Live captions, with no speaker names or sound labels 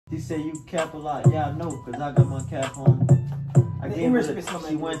She said you cap a lot. Yeah, I know, cause I got my cap on. I gave her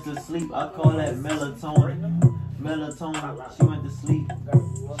she went to sleep. I call that melatonin. Melatonin. She went to sleep.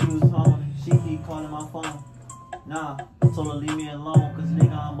 She was home. She keep calling my phone. Nah, I told her leave me alone, cause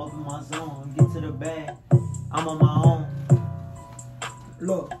nigga I'm up in my zone. Get to the bag. I'm on my own.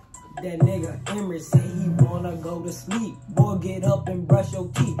 Look, that nigga Emery say he wanna go to sleep. Boy, get up and brush your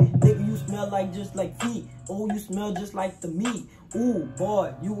teeth. Nigga, you smell like just like feet. Oh, you smell just like the meat. Ooh,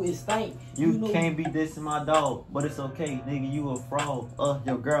 boy, you is stank. You know can't be dissing my dog, but it's okay, nigga, you a fraud.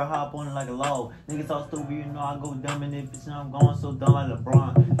 Your girl hop on it like a log. Nigga talk stupid, you know I go dumb in it, bitch, and I'm going so dumb like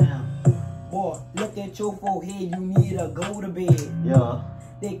LeBron. Damn. Boy, look at your forehead, you need to go to bed. Yeah.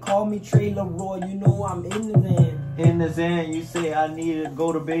 They call me Trailer Roy, you know I'm in the van. In the van, you say I need to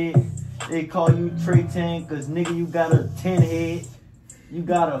go to bed. They call you Trey 10, cause nigga you got a 10 head. You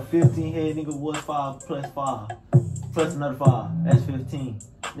got a 15 head, nigga, what's 5 plus 5? Plus another 5, that's 15.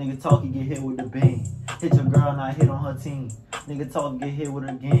 Nigga talk, you get hit with the beam. Hit your girl, not hit on her team. Nigga talk, get hit with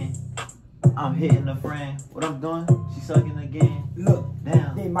her again. I'm hitting a friend. What I'm doing? She sucking again. Look,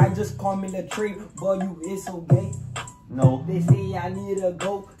 damn. They might just call me the Trey, but you is so gay. No. They say I need to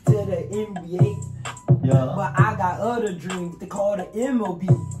go to the NBA. Yeah. But I got other dreams. They call the MLB.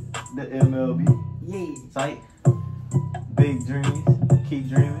 The MLB. Yeah. Sight. Big dreams. Keep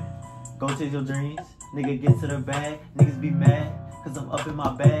dreaming. Go chase your dreams. Nigga get to the bag. Niggas be mad. Cause I'm up in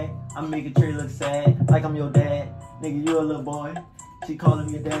my bag. I'm making Trey look sad. Like I'm your dad. Nigga, you a little boy. She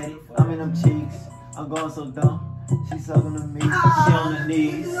calling me a daddy. I'm in them cheeks. I'm going so dumb. She sucking to me. She on the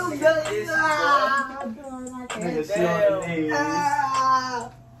knees. Nigga, she on the knees.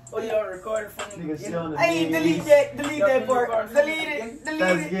 Oh, y'all recording from Nigga, she on the Hey, knees. delete that part. Delete it.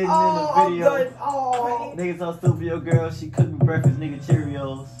 That's getting in the video. Nigga so stupid, your girl, she cooked me breakfast, nigga,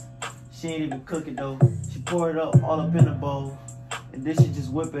 Cheerios. She ain't even cook it though. She poured it up all up in the bowl. And then she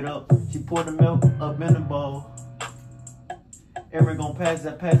just whip it up. She poured the milk up in the bowl. Emery gonna pass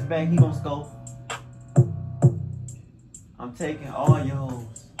that pass back, he gonna score. I'm taking all your hoes.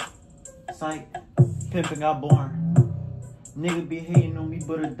 Psych, pimpin' got born. Nigga be hating on me,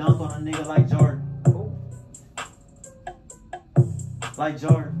 but a dunk on a nigga like Jordan. Like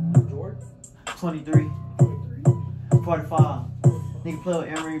Jordan. Jordan? 23. 45. Nigga play with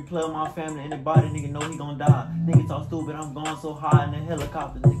Emery, play with my family, anybody, nigga know he gon' die. Nigga talk stupid, I'm going so high in the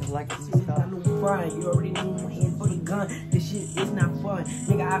helicopter, nigga like it's in the sky. You already know my head for the gun. This shit is not fun.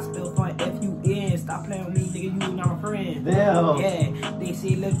 Nigga, I spell fun F-U-N. Stop playing with me, nigga, you not my friend. Damn. Yeah, they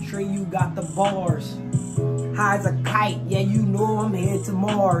say, little Trey, you got the bars. High as a kite, yeah, you know I'm headed to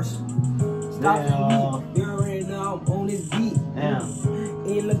Mars. Stop with me, you already know I'm on this beat. Damn.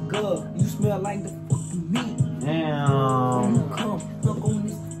 It look good, you smell like the fucking meat. Damn. You come, look on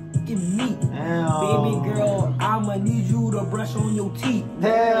this fucking meat. Damn. Baby girl, I'ma need you to brush on your teeth.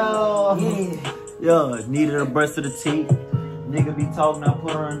 Damn. Yeah. Yo, needed a brush to the teeth. Nigga be talking, I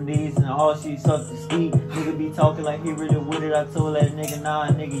put her on knees and all she sucked the ski. Nigga be talking like he really with it. I told that nigga, nah,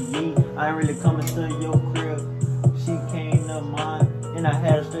 nigga, yee. I ain't really coming to your crib. She came to mine and I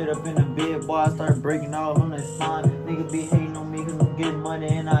had her straight up in the bed. Boy, I started breaking off on that spine. Nigga be hating on me cause I'm getting money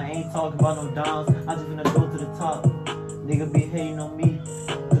and I ain't talking about no dimes. I just finna go to the top. Nigga be hating on me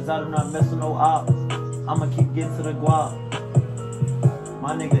cause I do not mess with no ops. I'ma keep getting to the guap.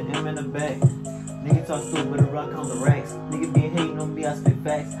 My nigga M in the back. Nigga talk stupid, but rock on the racks. Nigga be hating on me, I spit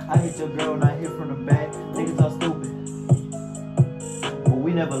facts. I hit your girl and I hit from the back. Nigga talk stupid, but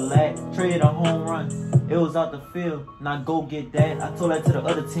we never lack. Trade a home run, it was out the field. Now go get that. I told that to the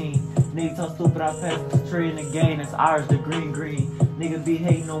other team. Nigga talk stupid, I passed the trade in the game. That's ours, the green. Nigga be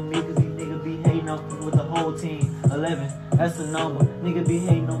hating on me, cause these niggas be hating on me with the whole team. 11, that's the number. Nigga be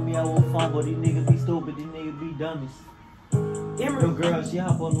hating on me, I will fumble. These niggas be stupid, these niggas be dummies. Your girl, she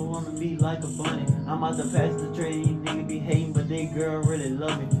hop on me like a bunny. I'm out to pass the trade, you nigga be hating, but they girl really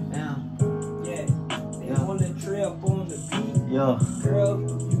love me. Damn. Yeah, they on the trail, on the beat. Yeah. Girl,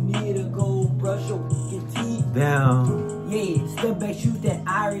 you need to go brush your teeth. Damn. Yeah, step back, shoot that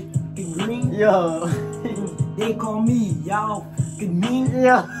Irish fucking green. Yo. They call me, y'all fucking mean.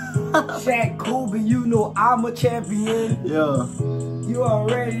 Yeah. Shaq Kobe, you know I'm a champion. Yeah. You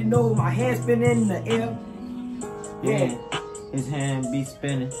already know my hands spin in the air. Yeah. His hand be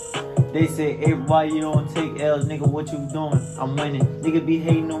spinning. They say everybody you don't take L's, nigga, what you doing? I'm winning. Nigga be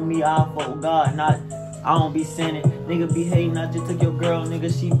hating on me, I fuck God, not I don't be sinning. Nigga be hating, I just took your girl, nigga,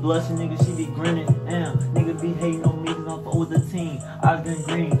 she blushing, nigga, she be grinning. Damn, nigga be hating on me cause I'm fuck with the team. I been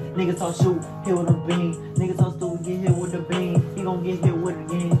green. Nigga talk shoot, hit with a beam. Nigga talk stupid, get hit with the beam. He gon' get hit with it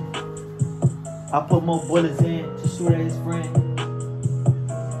again. I put more bullets in to shoot at his friend.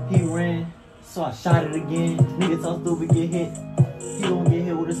 He ran. So I shot it again. Nigga talk stupid, get hit. you don't get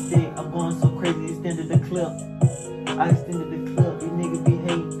hit with a stick. I'm going so crazy, extended the clip. I extended the clip, these niggas be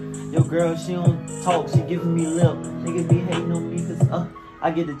hating. Your girl, she don't talk, she giving me lip. Niggas be hating on me cause I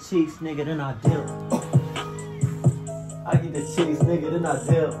get the cheeks, nigga, then I dip. I get the cheeks, nigga, then I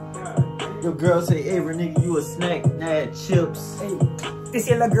dip. Your girl say, Avery, nigga, you a snack, add chips. Hey, this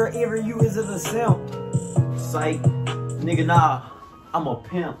your little girl Avery, you is a simp. Psych, nigga, nah, I'm a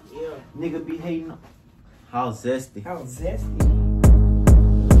pimp. Yeah. Nigga be hating. How zesty. How zesty.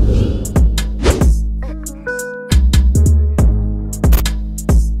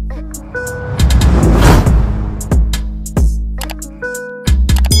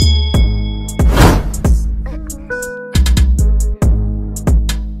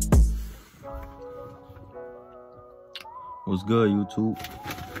 What's good, YouTube?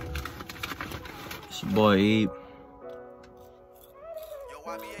 It's your boy Abe.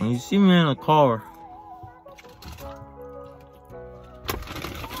 When you see me in a car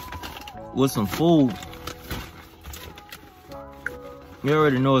with some food, you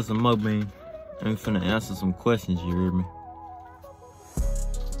already know it's a mukbang. I'm finna answer some questions, you hear me?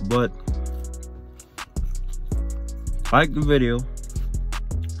 But like the video,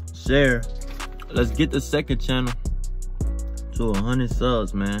 share. Let's get the second channel to 100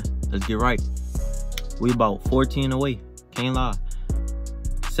 subs, man. Let's get right. We about 14 away, can't lie.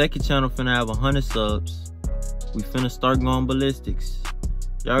 Second channel finna have 100 subs. We finna start going ballistics.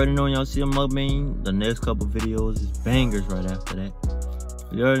 Y'all already know when y'all see a mukbang, the next couple videos is bangers right after that.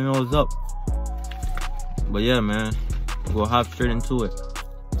 You already know what's up. But yeah, man, we'll go hop straight into it.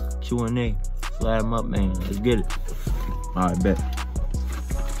 Q&A, slide mukbang, let's get it. Alright, bet.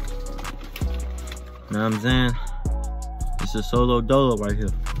 Know what I'm saying? It's a solo dolo right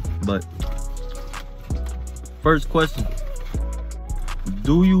here. But first question,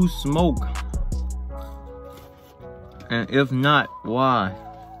 do you smoke? And if not, why?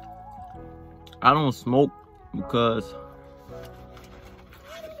 I don't smoke because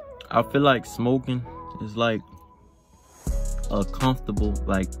I feel like smoking is like a comfortable,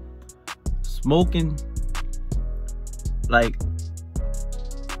 like smoking, like,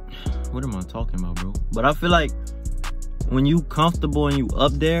 what am I talking about, bro? But I feel like when you comfortable and you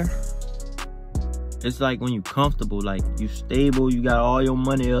up there, it's like when you comfortable, like you stable, you got all your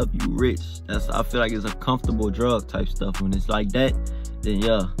money up, you rich. I feel like it's a comfortable drug type stuff. When it's like that, then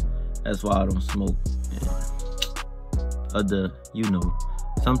yeah, that's why I don't smoke. You know,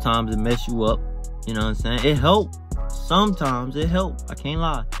 sometimes it mess you up, you know what I'm saying? It help, sometimes it help, I can't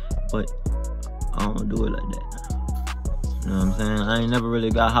lie, but I don't do it like that. You know what I'm saying? I ain't never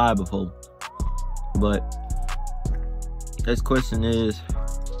really got high before. But this question is,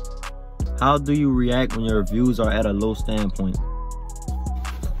 how do you react when your views are at a low standpoint?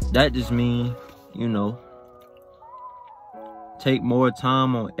 That just means, you know, take more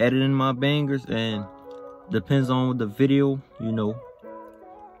time on editing my bangers, and depends on the video, you know,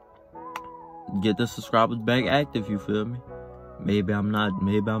 get the subscribers back active, you feel me? Maybe I'm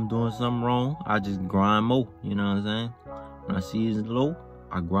doing something wrong. I just grind more, you know what I'm saying? When I see it's low,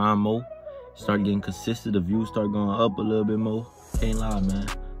 I grind more. Start getting consistent, the views start going up a little bit more. Can't lie, man.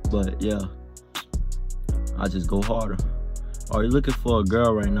 But yeah, I just go harder. Are you looking for a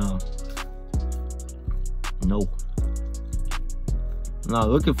girl right now? No. I'm not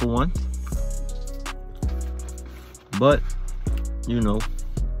looking for one. But, you know,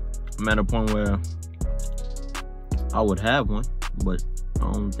 I'm at a point where I would have one, but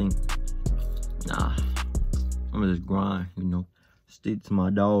I don't think, nah. I'm gonna just grind, you know. Stick to my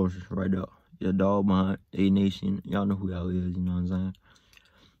dogs right up. Your dog behind A-Nation. Y'all know who y'all is, you know what I'm saying?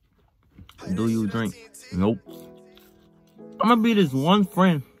 Do you drink? Nope. I'm gonna be this one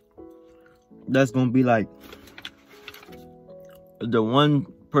friend that's gonna be like the one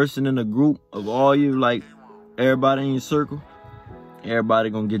person in the group of all you, like everybody in your circle.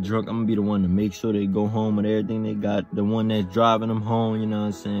 Everybody gonna get drunk. I'm gonna be the one to make sure they go home with everything they got. The one that's driving them home, you know what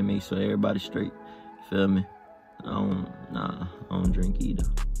I'm saying? Make sure everybody's straight. Feel me? I don't drink either.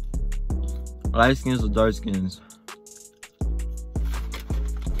 Light skins or dark skins?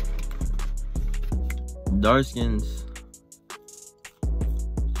 Dark skins.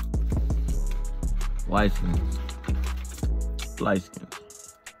 Light skins. Light skins.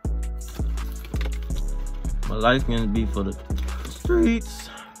 My light skins be for the streets,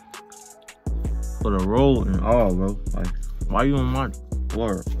 for the road and all, bro. Like, why you on my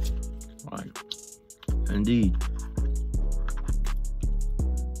word? Like, indeed.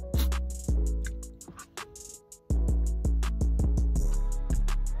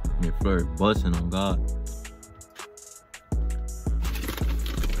 Your flirt busting on God.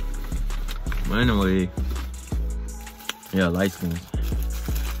 But anyway, yeah, light skins.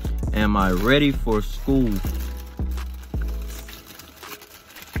 Am I ready for school?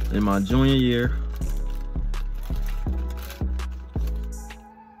 In my junior year,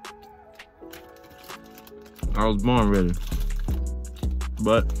 I was born ready.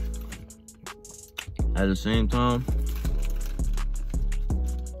 But at the same time,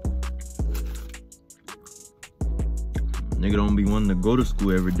 nigga don't be wanting to go to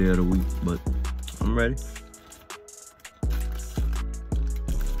school every day of the week, but I'm ready.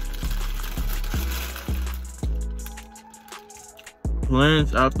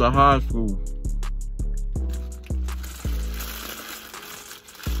 Plans after high school.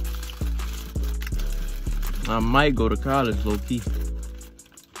 I might go to college, low key.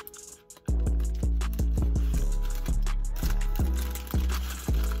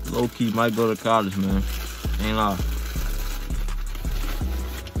 Low key might go to college, man. Ain't lie.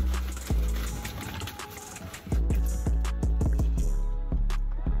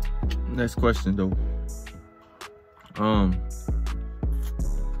 Next question though.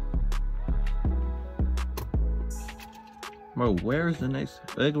 Bro, where is the next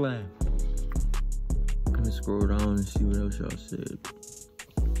egg lab? Let me scroll down and see what else y'all said.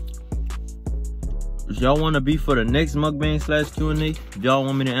 If y'all want to be for the next mukbang / Q&A, if y'all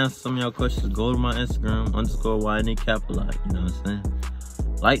want me to answer some of y'all questions, go to my Instagram _YNA Capilite. You know what I'm saying?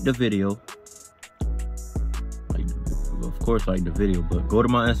 Like the video. Of course, like the video, but go to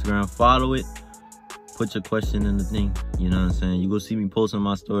my Instagram, follow it, put your question in the thing. You know what I'm saying? You go see me post on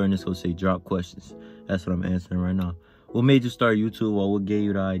my story and it's gonna say drop questions. That's what I'm answering right now. What made you start YouTube, or what gave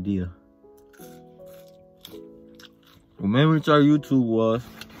you the idea? What made me start YouTube was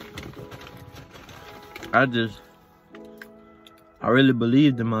I really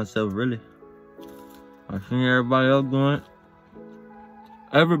believed in myself, really. I seen everybody else doing it.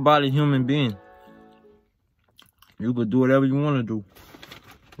 Everybody human being. You could do whatever you want to do,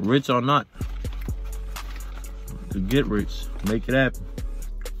 rich or not. To get rich, make it happen.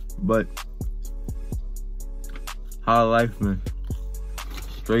 But how life, man?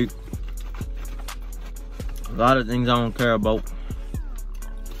 Straight. A lot of things I don't care about.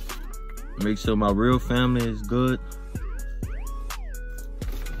 Make sure my real family is good.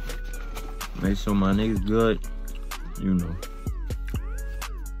 Make sure my niggas good. You know.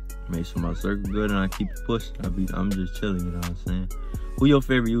 Make sure my circle good and I keep it pushing. I'm just chilling, you know what I'm saying? Who your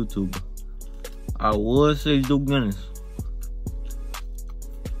favorite YouTuber? I would say Duke Guinness.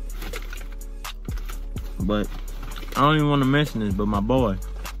 But I don't even want to mention this, but my boy.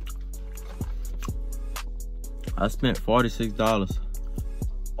 I spent $46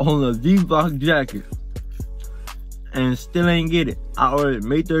 on a V-Box jacket and still ain't get it. I ordered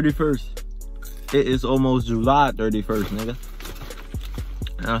May 31st. It is almost July 31st, nigga.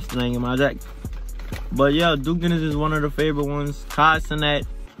 And I'm still ain't in my jacket. But yeah, Duke Guinness is one of the favorite ones. Kai Cenat,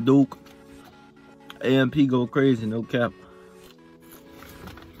 Duke, AMP go crazy, no cap.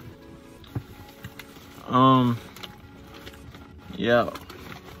 Yeah.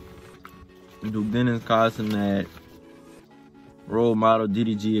 Duke Guinness, Kai Cenat, role model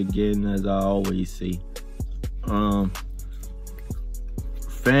DDG again, as I always say.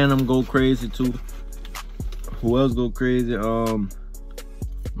 Phantom go crazy too. Who else go crazy?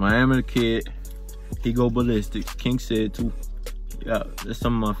 Miami the Kid, he go ballistic. King said too. Yeah, that's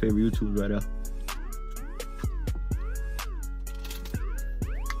some of my favorite YouTubers right there.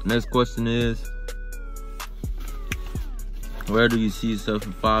 Next question is, where do you see yourself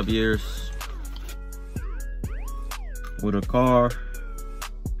in 5 years? With a car,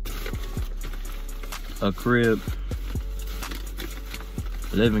 a crib,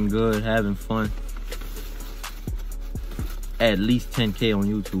 living good, having fun. At least 10K on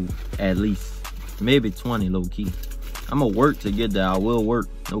YouTube, at least. Maybe 20 low key. I'ma work to get there. I will work,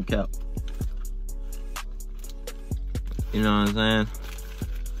 no cap. You know what I'm saying?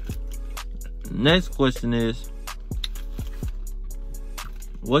 Next question is,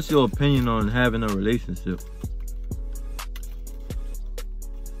 what's your opinion on having a relationship?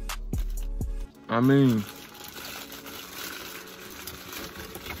 I mean,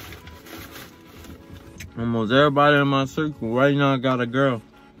 almost everybody in my circle right now got a girl.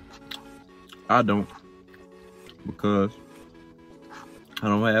 I don't, because I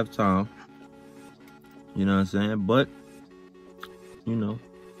don't have time. You know what I'm saying? But, you know,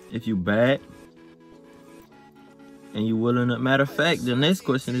 if you bad and you willing to, matter of fact, the next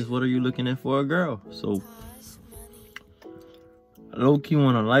question is, what are you looking at for a girl? So, low key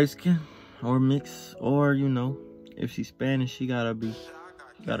want a light skin or mix, or, you know, if she's Spanish, she gotta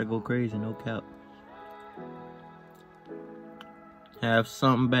go crazy, no cap. Have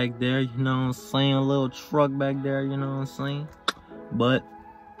something back there, you know what I'm saying? A little truck back there, you know what I'm saying? But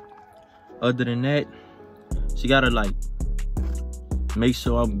Other than that, she gotta like make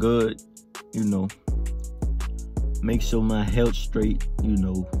sure I'm good, you know. Make sure my health straight, you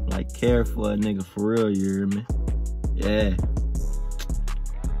know. Like care for a nigga for real, you hear me? Yeah.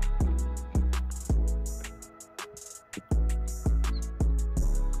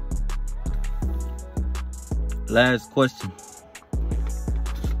 Last question.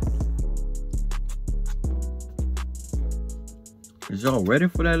 Is y'all ready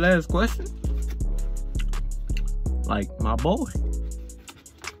for that last question? Like, my boy.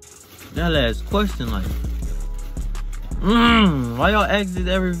 That last question, like, why y'all ask this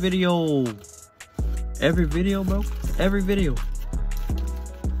every video? Every video, bro? Every video.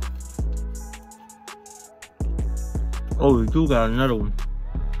 Oh, we do got another one.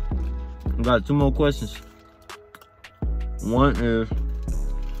 We got 2 more questions. One is,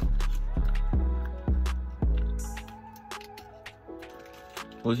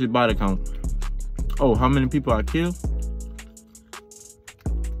 what's your body count? Oh, how many people I killed?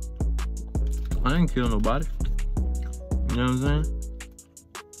 I ain't kill nobody. You know what I'm saying?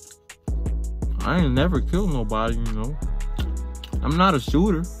 I ain't never killed nobody, you know. I'm not a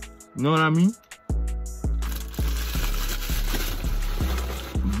shooter. You know what I mean?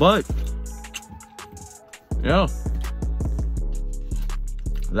 But, yeah.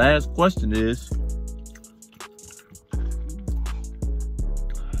 Last question is,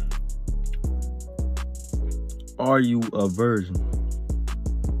 are you a virgin?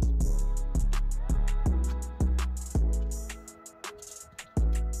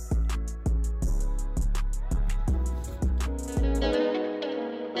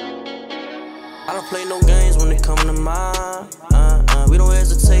 I don't play no games when it come to mine. We don't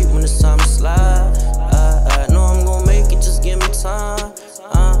hesitate when it's time to slide. I know I'm gonna make it, just give me time.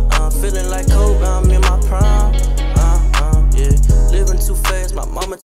 Feeling like Kobe, I'm in my prime. Yeah, living too fast, my mama